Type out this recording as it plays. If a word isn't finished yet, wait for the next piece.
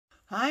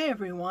Hi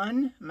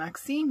everyone,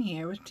 Maxine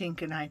here with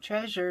Tink and I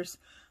Treasures.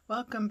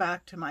 Welcome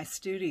back to my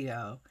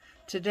studio.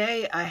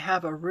 Today I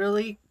have a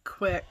really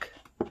quick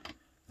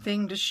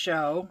thing to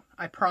show,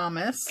 I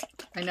promise.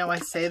 I know I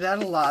say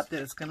that a lot,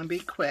 that it's going to be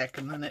quick,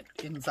 and then it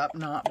ends up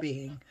not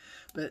being.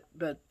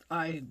 But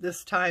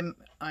this time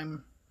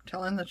I'm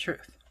telling the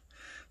truth.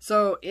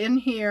 So in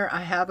here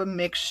I have a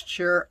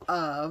mixture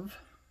of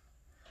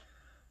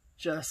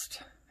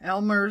just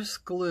Elmer's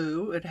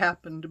glue. It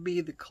happened to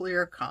be the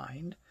clear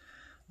kind,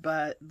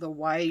 but the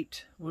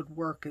white would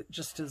work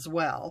just as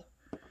well.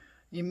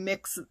 You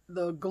mix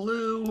the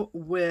glue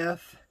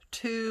with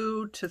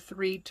 2 to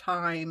 3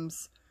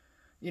 times,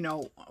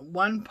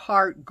 1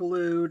 part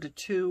glue to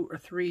 2 or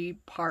 3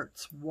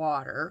 parts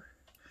water,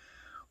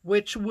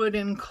 which would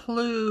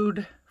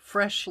include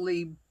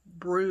freshly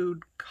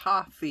brewed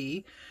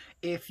coffee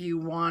if you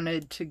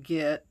wanted to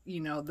get,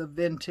 the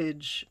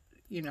vintage,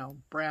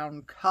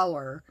 brown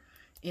color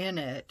in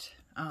it.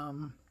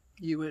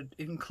 You would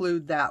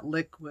include that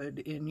liquid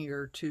in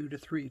your 2 to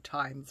 3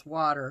 times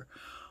water,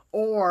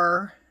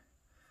 or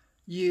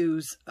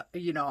use,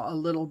 a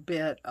little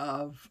bit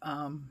of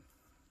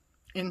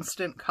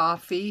instant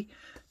coffee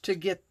to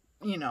get,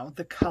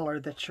 the color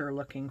that you're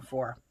looking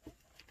for.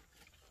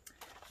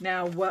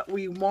 Now, what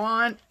we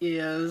want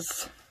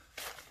is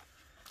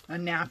a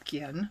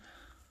napkin,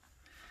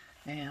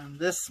 and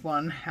this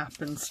one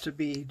happens to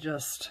be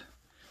just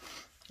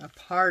a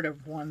part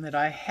of one that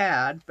I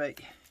had, but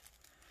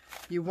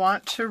you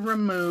want to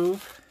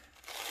remove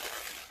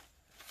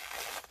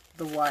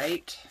the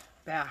white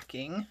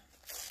backing.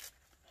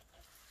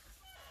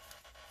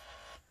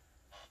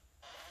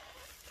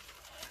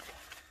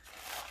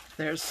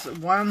 There's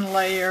 1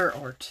 layer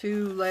or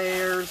 2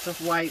 layers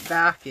of white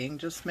backing.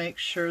 Just make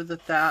sure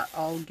that that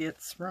all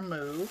gets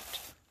removed.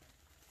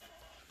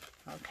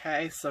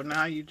 Okay, so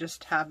now you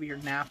just have your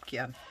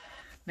napkin.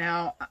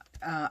 Now,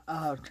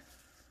 a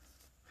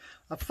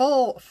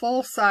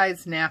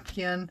full-size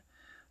napkin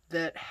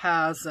that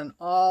has an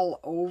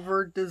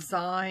all-over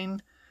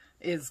design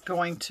is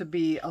going to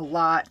be a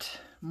lot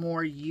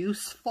more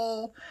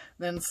useful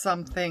than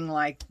something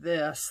like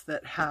this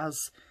that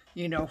has,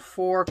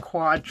 4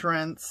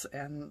 quadrants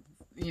and,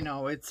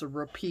 it's a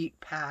repeat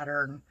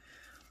pattern.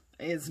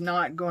 Is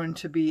not going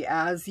to be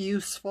as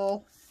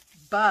useful,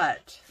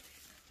 but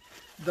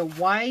the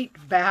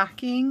white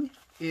backing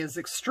is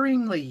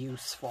extremely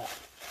useful.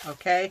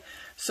 Okay,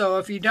 so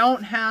if you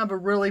don't have a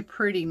really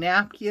pretty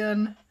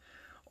napkin,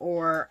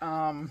 or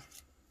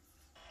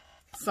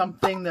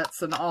something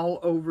that's an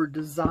all-over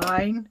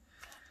design,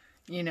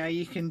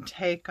 you can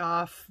take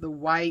off the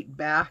white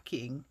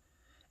backing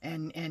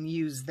and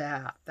use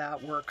that.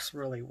 That works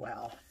really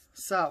well.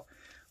 So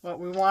what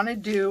we want to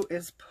do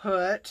is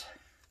put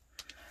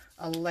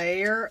a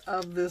layer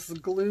of this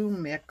glue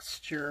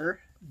mixture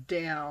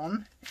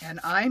down, and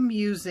I'm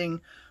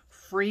using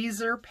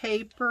freezer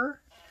paper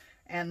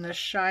and the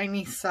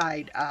shiny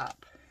side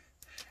up,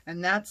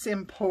 and that's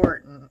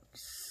important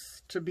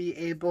to be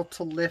able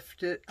to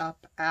lift it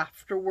up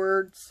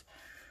afterwards.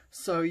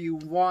 So you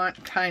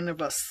want kind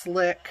of a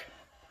slick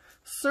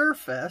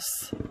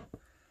surface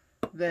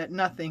that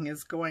nothing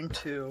is going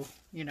to,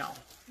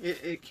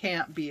 it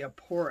can't be a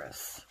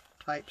porous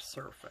type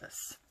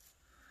surface.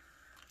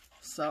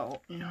 So,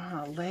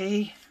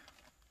 lay,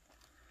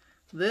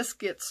 this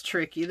gets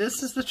tricky.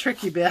 This is the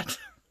tricky bit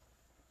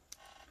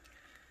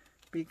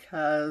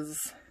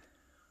because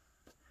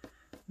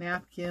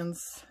napkins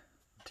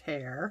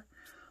tear.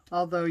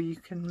 Although you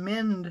can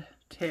mend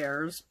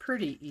tears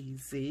pretty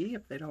easy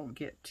if they don't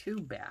get too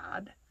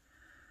bad.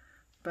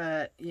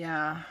 But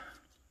yeah,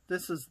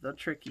 this is the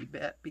tricky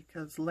bit,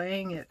 because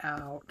laying it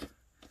out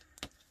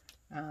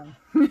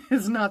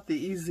is not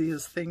the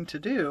easiest thing to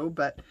do,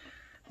 but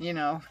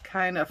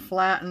kind of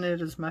flatten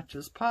it as much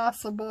as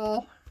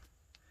possible,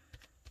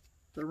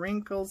 the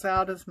wrinkles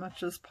out as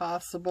much as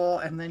possible,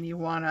 and then you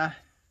want to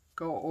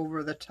go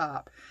over the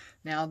top.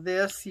 Now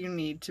this you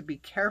need to be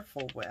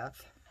careful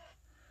with.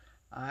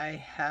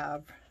 I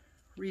have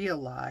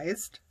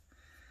realized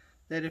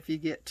that if you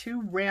get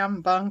too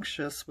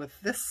rambunctious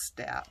with this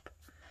step,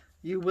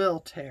 you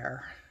will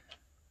tear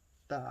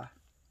the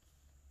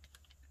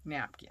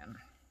napkin.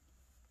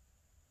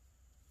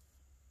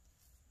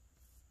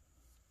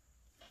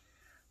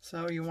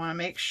 So you want to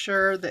make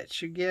sure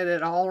that you get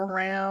it all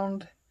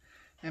around,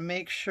 and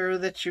make sure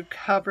that you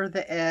cover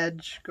the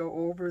edge, go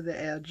over the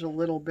edge a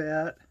little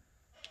bit.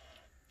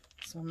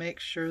 So make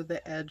sure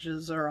the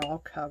edges are all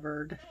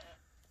covered.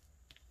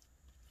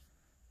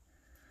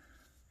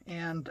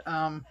 And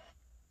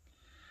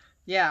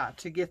yeah,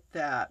 to get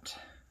that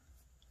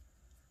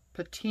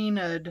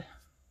patinaed,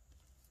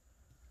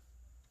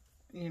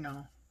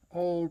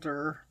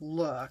 older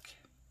look,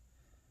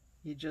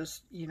 you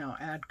just,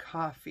 add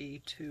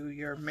coffee to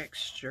your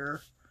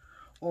mixture,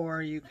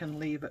 or you can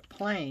leave it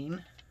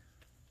plain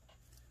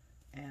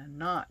and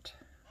not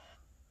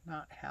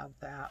have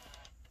that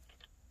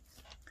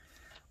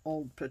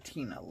old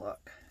patina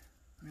look.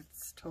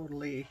 It's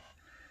totally,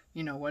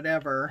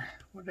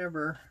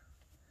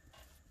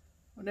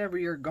 whatever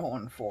you're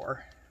going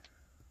for.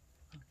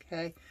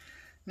 Okay,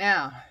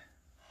 now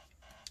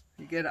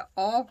you get it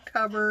all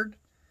covered.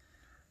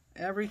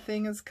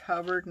 Everything is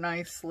covered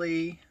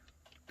nicely.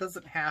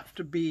 Doesn't have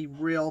to be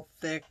real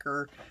thick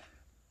or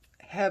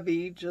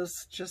heavy,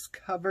 just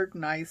covered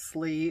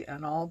nicely,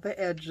 and all the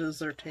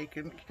edges are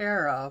taken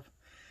care of.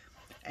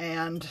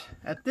 And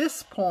at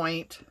this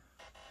point,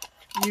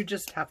 you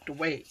just have to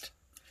wait.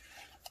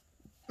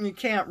 You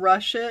can't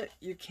rush it.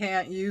 You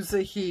can't use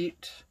a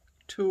heat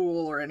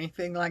tool or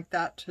anything like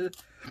that to,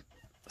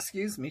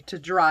 excuse me, to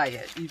dry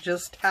it. You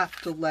just have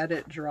to let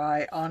it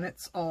dry on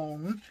its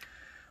own,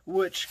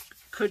 which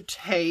could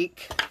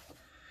take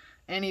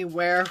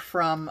anywhere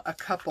from a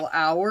couple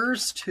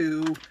hours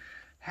to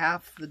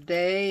half the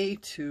day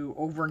to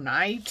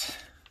overnight.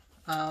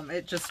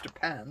 It just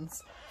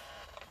depends.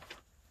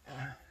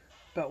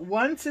 But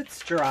once it's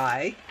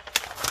dry,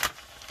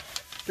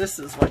 this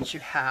is what you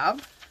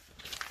have.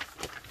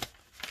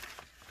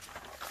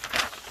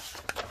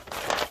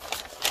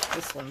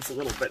 This one's a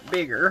little bit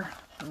bigger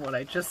than what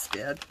I just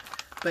did,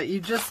 but you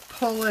just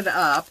pull it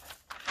up.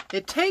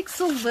 It takes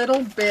a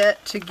little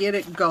bit to get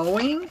it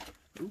going.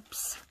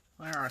 Oops,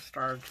 there I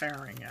started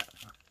tearing it.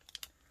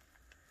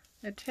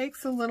 It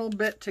takes a little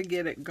bit to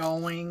get it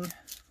going,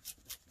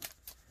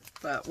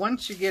 but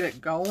once you get it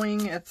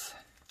going, it's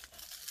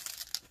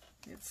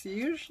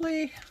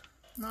usually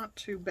not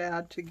too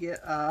bad to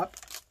get up.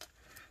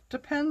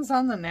 Depends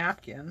on the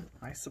napkin,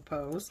 I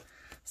suppose.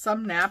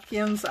 Some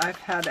napkins I've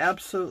had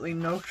absolutely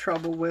no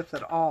trouble with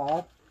at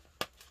all.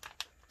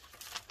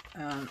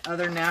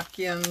 Other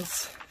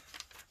napkins,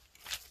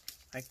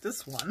 like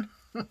this one,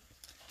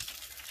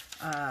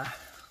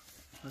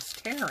 was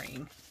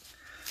tearing.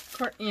 Of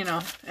course, you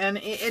know, and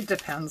it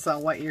depends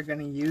on what you're going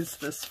to use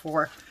this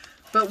for.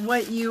 But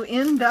what you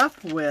end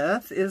up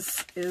with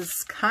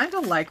is kind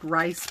of like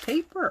rice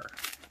paper.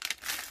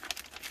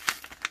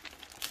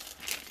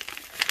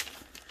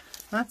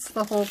 That's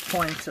the whole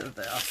point of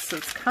this.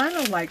 It's kind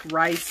of like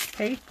rice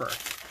paper.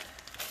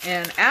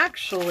 And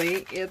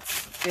actually,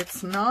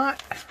 it's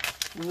not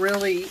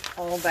really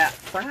all that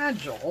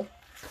fragile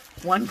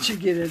once you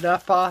get it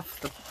up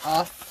off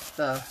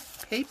the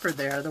paper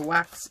there, the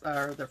wax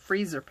or the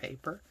freezer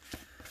paper.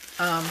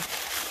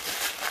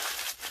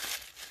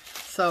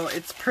 So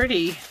it's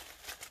pretty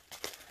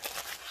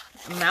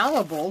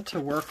malleable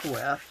to work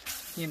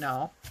with, you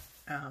know.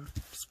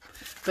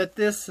 But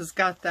this has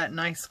got that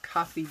nice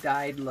coffee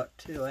dyed look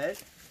to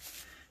it.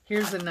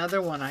 Here's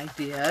another one I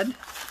did,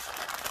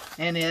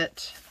 and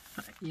it,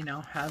 you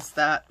know, has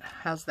that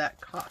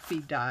coffee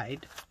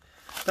dyed.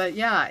 But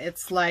yeah,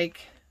 it's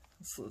like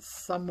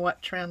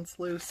somewhat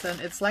translucent.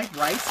 It's like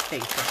rice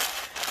paper,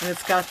 and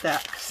it's got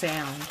that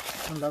sound.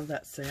 I love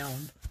that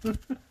sound.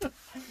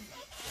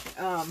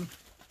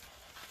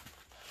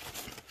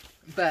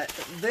 But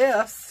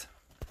this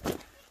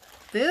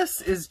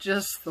is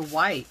just the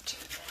white.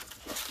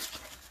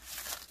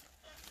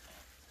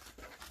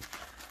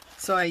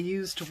 So I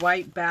used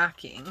white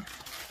backing,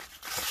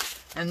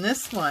 and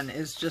this one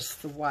is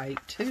just the white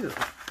too.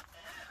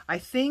 I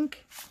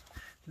think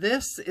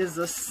this is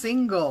a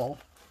single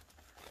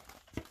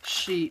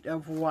sheet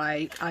of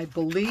white. I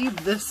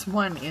believe this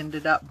one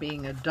ended up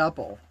being a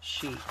double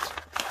sheet.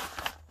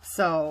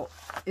 So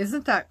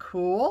isn't that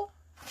cool?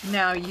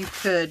 Now you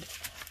could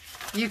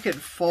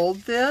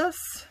fold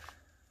this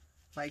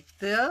like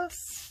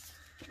this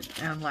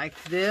and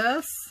like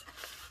this,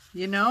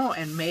 you know,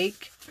 and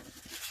make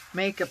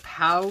a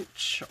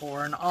pouch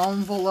or an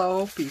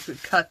envelope. You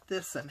could cut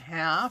this in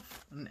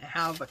half and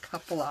have a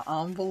couple of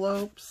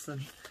envelopes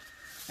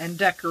and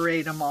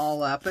decorate them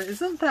all up.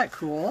 Isn't that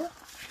cool?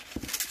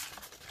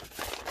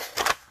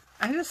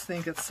 I just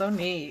think it's so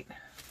neat.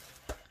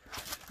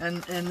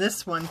 And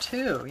this one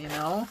too, you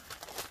know.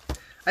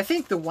 I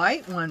think the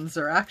white ones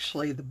are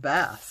actually the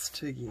best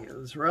to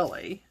use,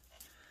 really.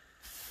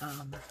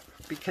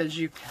 Because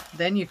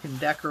then you can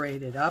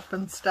decorate it up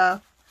and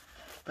stuff.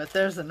 But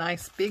there's a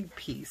nice big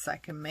piece. I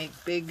can make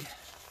big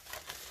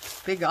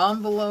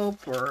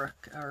envelope or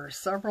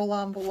several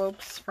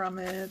envelopes from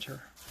it.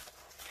 Or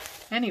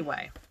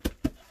anyway,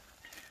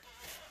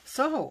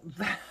 so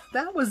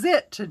that was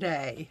it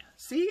today.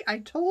 See, I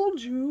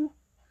told you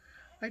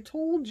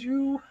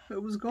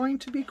it was going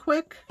to be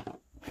quick.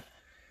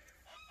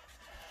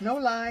 No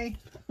lie.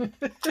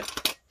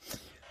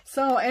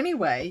 So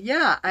anyway,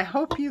 yeah, I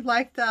hope you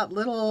liked that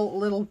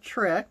little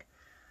trick.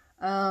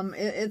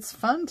 It's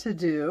fun to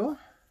do.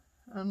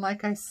 And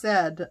like I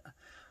said,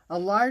 a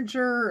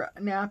larger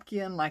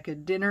napkin, like a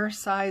dinner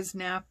size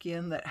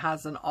napkin that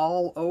has an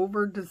all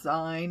over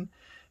design,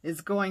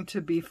 is going to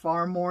be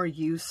far more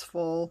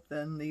useful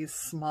than these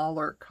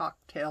smaller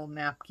cocktail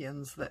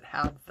napkins that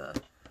have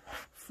the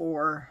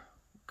 4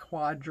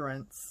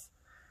 quadrants,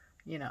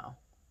 you know,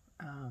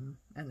 and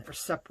they're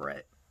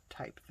separate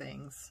type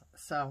things.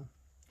 So,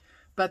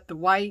 but the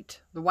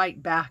white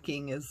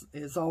backing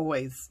is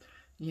always,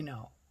 you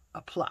know,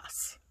 a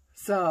plus.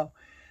 So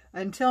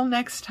until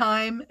next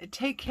time,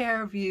 take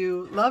care of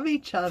you, love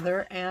each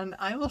other, and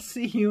I will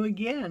see you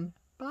again.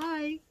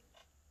 Bye.